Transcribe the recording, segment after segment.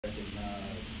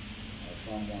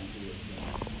someone who has been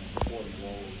an important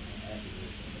role and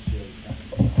activist in the Shelby County.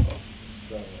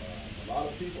 So a lot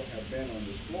of people have been on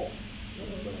this floor,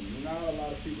 but not a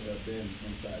lot of people have been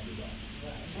inside this office.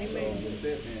 So with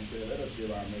that being said, let us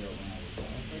give our mayor a round of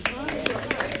applause.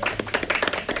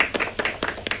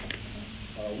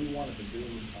 We wanted to do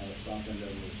something that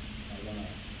was going to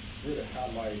really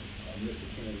highlight Mr.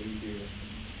 Kenny Lee here.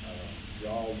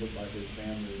 Y'all look like his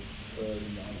family,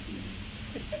 cousin on TV.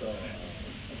 So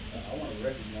I want to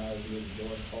recognize Ms.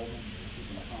 Joyce Coleman. She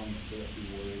can come and say a few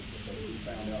words because we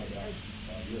found out about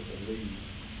Mr. Lee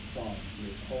from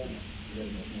Ms. Coleman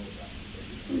letting us know about him. So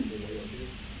you can stay way up here.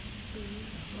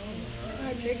 All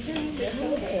right, take care.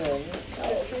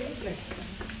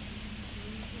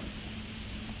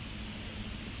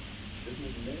 This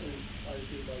Mr. Mary,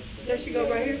 There she go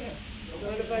right here.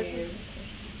 On the vice chair.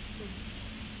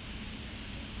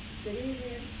 Good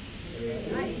evening.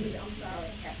 I'm sorry.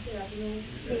 Good afternoon.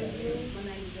 My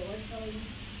name is Joyce Coleman.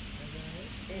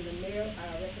 And the mayor, I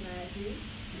recognize you.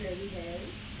 Here we have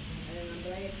it. And I'm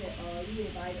glad that you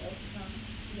invited us to come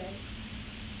today.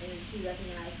 And to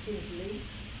recognize King Lee.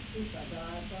 He's my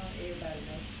godson. Everybody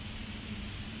knows.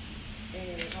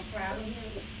 And I'm proud of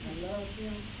him. I love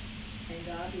him. And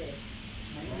God bless.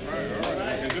 All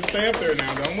right. And just stay up there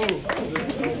now. Don't move.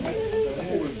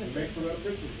 Make some other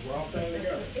pictures. We're all standing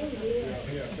together.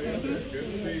 Yeah, stay up there. Good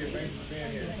to see you. Thanks for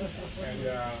being here. And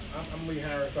I'm Lee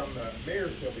Harris. I'm the mayor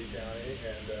of Shelby County.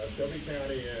 And Shelby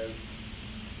County is,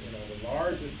 the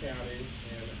largest county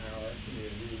in our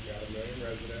community. We've got 1 million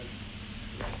residents.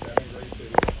 We've got 7 great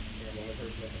cities. I'm the only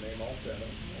person that can name all 7.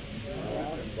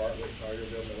 In Bartlett,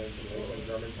 Collierville, Millington, Lakeland,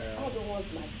 Germantown. All the ones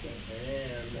like that.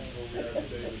 And where we are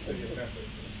today, the city of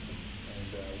Memphis. And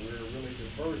we're a really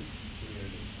diverse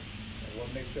community. And what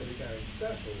makes Shelby County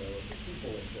special, though, is the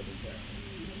people in Shelby County.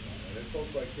 And it's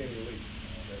folks like Kenny Lee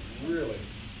that really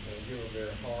give of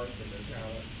their hearts and their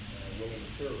talents, willing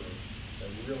to serve. That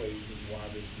really is why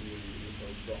this community is so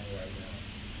strong right now.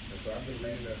 And so I've been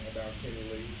reading about Kenny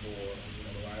Lee for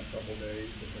the last couple of days.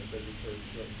 I said we shared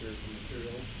some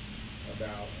materials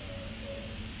about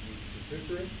his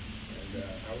history, and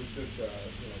I was just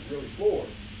really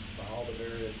floored by all the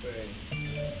various things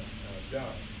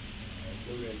done,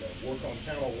 including work on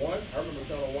Channel 1. I remember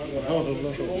Channel 1 when I was in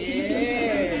school.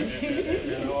 Yeah.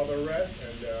 and all the rest,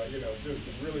 and just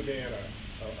really being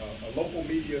a local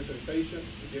media sensation,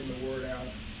 giving the word out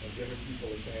and giving people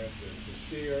a chance to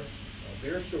share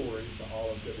their stories to all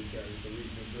of Shelby County. So we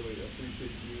just really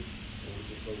appreciate you, and we're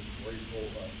just so grateful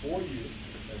for you.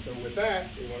 And so with that,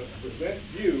 we want to present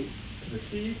you the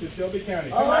key to Shelby County.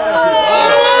 Come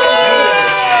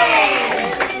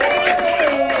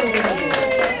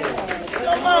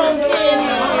on, Kenny.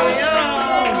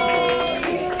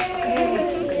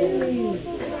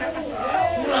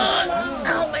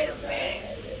 Oh, wait a minute.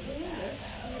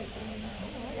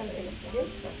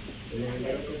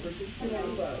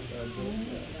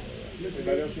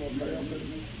 Anybody else you want to start?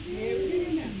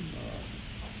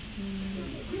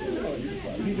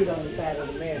 You get on the side of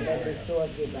the man, let this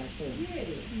George get back in.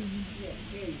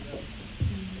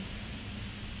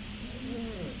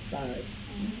 Sorry.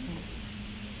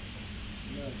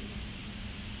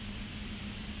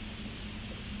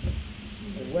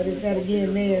 What is that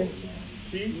again, Mayor?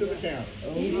 Key to the county.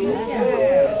 Oh,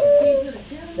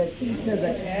 the key to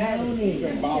the county.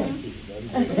 Symbolic key.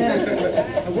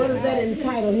 And what does that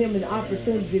entitle him an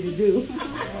opportunity to do?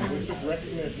 It's just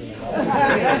recognition.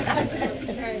 Congratulations.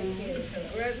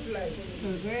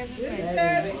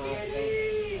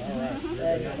 All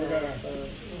right. We're going to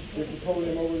give the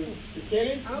podium over to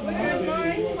Kenny. Over here,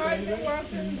 Mike,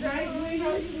 Washington,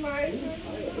 Mike. And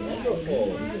I'm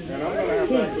going to have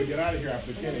to actually get out of here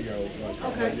after Kenny goes.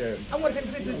 Okay. I want to take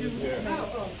pictures of you. Yeah.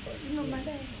 You know my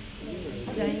dad?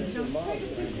 James Johnson.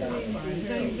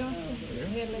 James Johnson.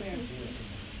 Here, let's see.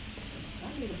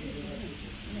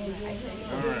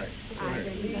 All right.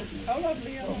 Hold up,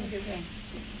 Leo. I want to get one.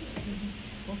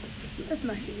 That's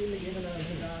nice of you, Leo. Come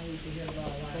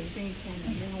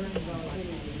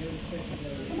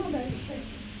on, baby.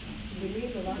 It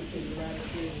means a lot to the ride of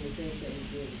spirit and the things that we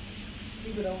do.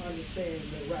 People don't understand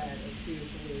the ride of spirit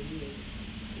the way it is.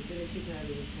 It's in a two-time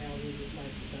in this town, we just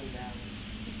like to come down.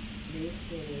 Me,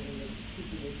 Kenny, and the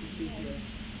people that you see here,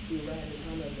 we ride in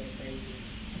honor of their babies.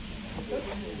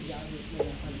 Sometimes y'all just may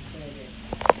not understand that.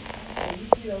 When you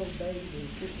see those babies and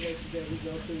situations that we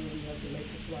go through, and we have to make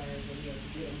the flyers and we have to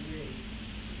get them ready.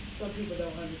 Some people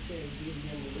don't understand getting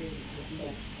them ready is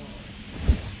so hard.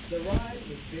 The ride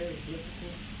is very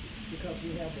difficult because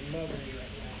we have the mothering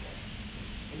right now.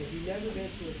 And if you've never been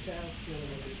to a child's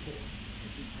funeral before,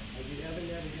 and you never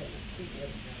had to speak at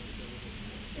a child's funeral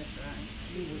before,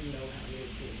 you wouldn't know how many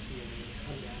things here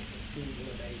come down to food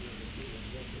one day in the city of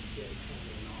Memphis, Daytona,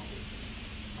 and all.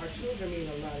 Our children mean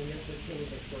a lot, and that's what Kenny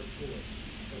has worked for.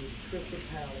 From Crystal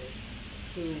Palace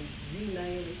to you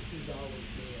name it, he's always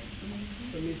there.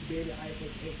 So Miss Betty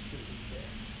Eiffel takes you, he's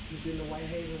there. He's in the White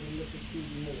Haven with Mr.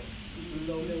 Stevie Moore. He's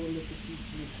over there with Mr. Keith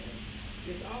Gleason.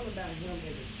 It's all about him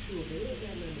and the children. It ain't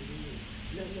got nothing to do with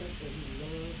nothing else, but he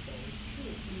loves those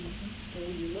children. And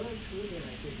when you love children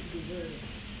like that, you deserve it.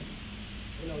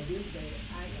 You know, this day,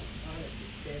 I am honored to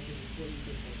stand here before you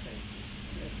to say thank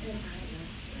you. And I am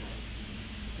proud.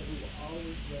 And we will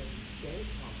always love you. Stand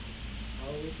tall.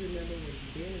 Always remember where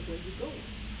you've been and where you're going.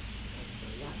 Because it's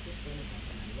a lot that's going to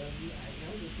happen. I love you. I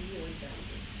am the CEO and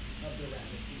founder of the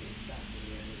Rabbit Team, Dr.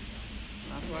 Mary Jones.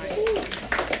 That's right.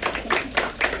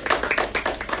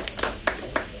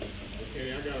 Okay,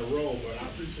 I got to roll, but I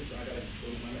appreciate I got to go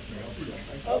to my next thing. I'll see you.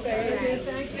 Okay,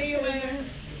 thanks. See you later.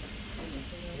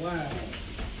 Wow.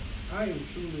 I am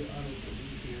truly honored to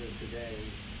be here today.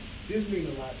 This means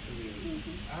a lot to me.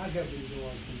 I have been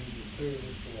doing community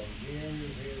service for a very,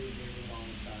 very, very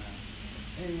long time.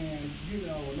 And, you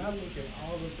know, when I look at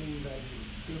all the things I do,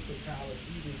 Crystal College,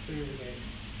 even serving at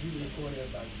juvenile court as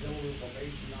auxiliary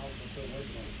probation officer,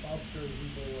 working on the South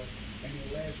Jersey board, and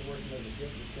then last year working as a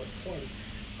deputy court clerk,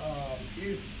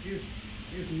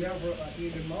 it's never an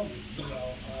ending moment, you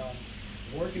know.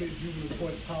 Working at juvenile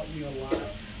court taught me a lot.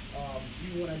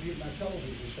 Even when I did my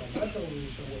television show was to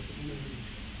interview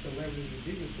celebrities and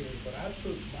dignitaries, but I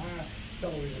took my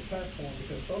television platform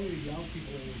because so many young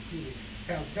people in the city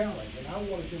have talent, and I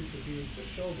wanted them to be able to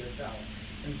show their talent.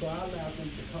 And so I allowed them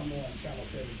to come on Channel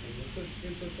 17 and to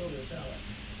show their talent.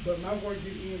 But my work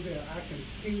didn't end there. I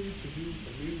continue to do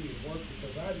community work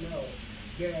because I know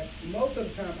that most of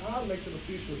the time our elected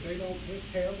officials, they don't just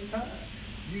have the time,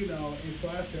 you know. And so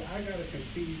I said, I got to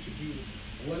continue to do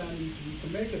what I need to do to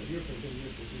make a difference in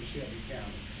Shelby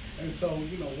County. And so,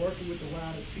 you know, working with the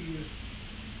Ride of Tears,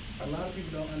 a lot of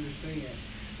people don't understand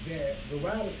that the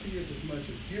Ride of Tears is much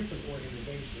a different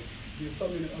organization than so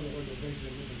many other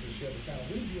organizations in Shelby County.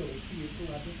 We deal with kids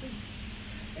throughout the city.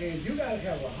 And you got to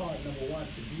have a heart, number one,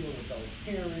 to deal with those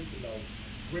parents and those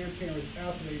grandparents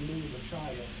after they lose a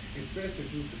child, especially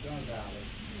due to gun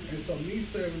violence. And so me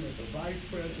serving as the vice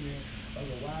president of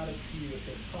the Ride of Tears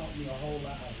has taught me a whole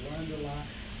lot. I've learned a lot.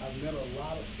 I've met a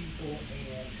lot of people,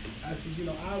 and I said, you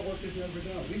know, our work is never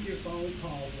done. We get phone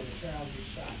calls when a child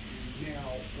gets shot.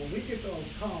 Now, when we get those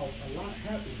calls, a lot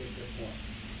happens at this point.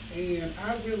 And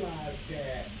I realized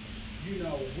that, you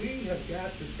know, we have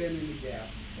got to stand in the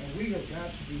gap, and we have got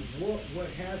to do what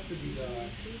has to be done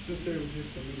to serve this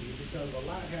community, because a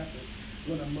lot happens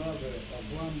when a mother, a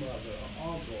grandmother, an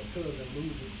uncle, a cousin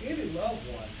loses any loved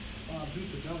one due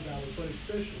to gun violence, but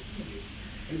especially kids.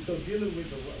 And so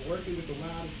working with the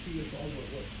Ride of Tears for over,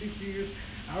 6 years.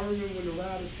 I remember when the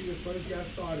Ride of Tears first got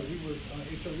started, we were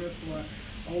at your restaurant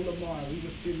on Lamar. We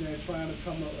were sitting there trying to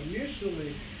come up.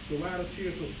 Initially, the Ride of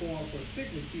Tears was formed for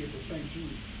sickly kids at St.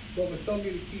 Jude. But with so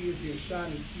many kids getting shot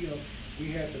and killed,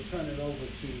 we had to turn it over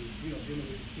to, you know,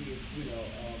 dealing with the kids, you know,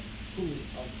 who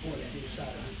are going to get shot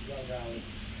and gun violence.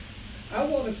 I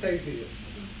want to say this.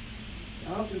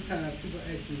 Oftentimes, people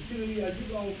ask me, Kennedy, are you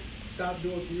going to stop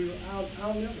doing community?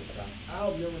 I'll never stop.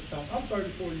 I'll never stop. I'm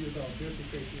 34 years old, just in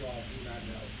case you all do not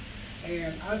know.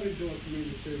 And I've been doing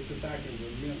community service since I can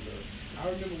remember. I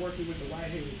remember working with the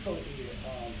White Haven Code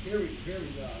very, very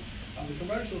young. The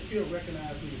Commercial Appeal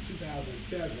recognized me in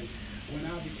 2007 when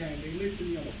they listed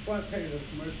me on the front page of the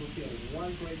Commercial Appeal as one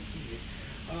great kid.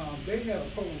 They had a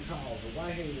program called the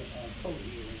White Haven Code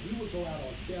Hearing. We would go out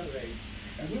on Saturdays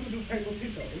and we would do paper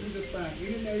pickup. We would just find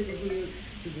any neighborhood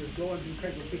to just go and do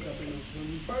paper pickup. And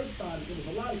when we first started, there was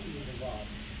a lot of kids involved.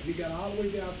 And we got all the way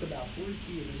down to about 3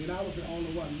 kids. And then I was the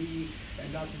only one, me and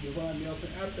Dr. Devon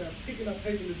Nelson, out there picking up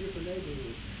paper in different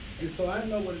neighborhoods. And so I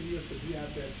know what it is to be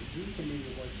out there to do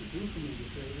community work, to do community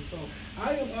service. So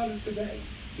I am honored today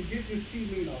to get this key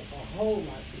mean a whole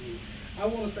lot to me. I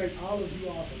want to thank all of you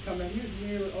all for coming. Miss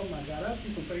Mary, oh my God, I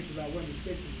see some faces I wasn't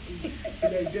expecting to see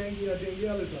today.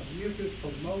 Danielle is a Memphis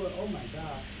promoter. Oh my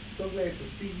God, so glad to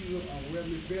see you on where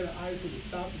Miss Betty Eiffel was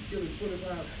stopped and killed in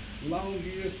 25 long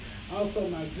years. Also,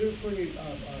 my good friend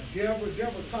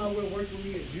Deborah Caldwell worked with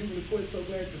me at Jubilee Court. So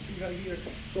glad to see her here.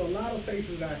 So a lot of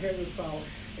faces I haven't saw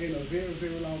in a very,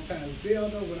 very long time.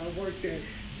 Zelda, when I worked at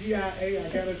DIA, I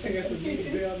got a chance to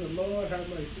meet Zelda. Lord have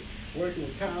mercy. Working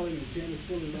with Colin and Jimmy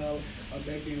Fully Love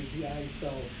back in the DIA. So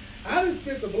I done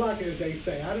spent the block, as they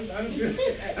say. I done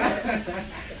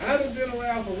been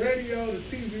around from radio to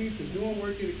TV to doing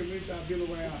work in the community. I've been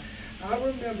around. I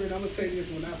remember, and I'm going to say this,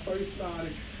 when I first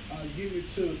started getting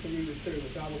into community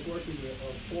service, I was working with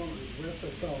a former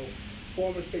RFSO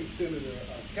former state senator,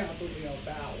 Council L.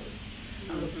 Bowers.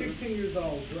 I was 16 years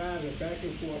old, driving back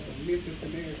and forth from Memphis to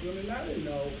Nashville, and I didn't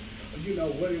know,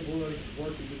 what it was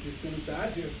working with this senator.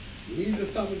 I just needed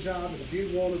a summer job and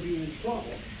didn't want to be in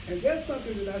trouble. And that's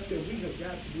something that I said we have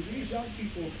got to do. These young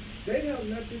people, they have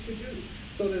nothing to do.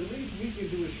 So the least we can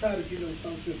do is try to give them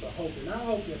some sense of hope. And I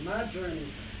hope that my journey,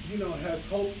 has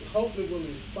hope, hopefully will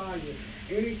inspire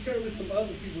and encourage some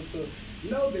other people to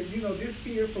know that, this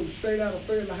kid from straight out of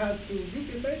Fairland High School, you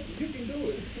can make it, you can do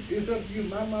it. It's up to you.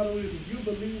 My motto is, if you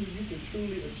believe it, you can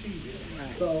truly achieve it.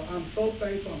 Right. So I'm so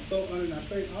thankful, I'm so honored, and I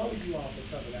thank all of you all for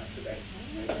coming out today.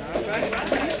 All right.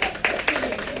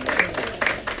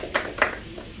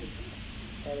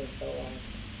 That is so awesome.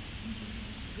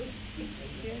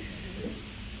 Yes.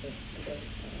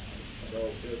 So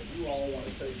if you all want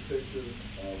to take pictures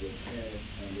with Kenny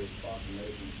and this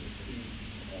proclamation to speak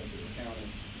to the county,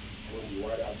 we'll be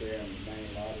right out there in the main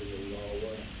lobby where we all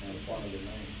were, in front of the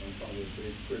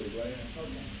big pretty glass.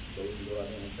 Okay. So we can go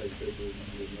out there and take pictures and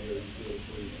get married and feel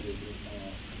free to do this.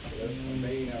 So let's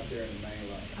convene out there in the main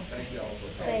lobby. Thank y'all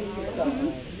for coming. Thank you so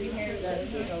much.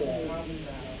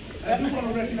 I just want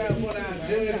to recognize one of our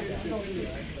judges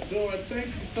doing. Thank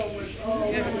you so much.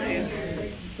 Thank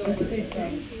you so much.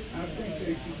 I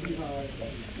appreciate you, sweetheart.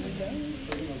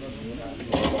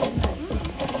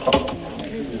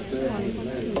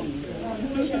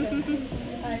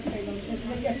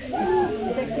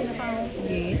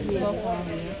 Yes, go for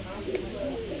it.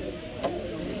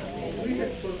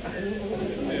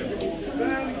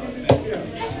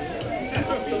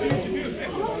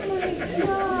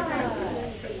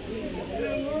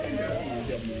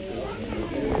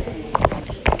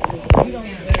 You don't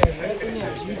deserve nothing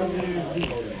else. You deserve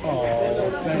this.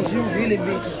 Because you really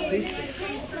been consistent.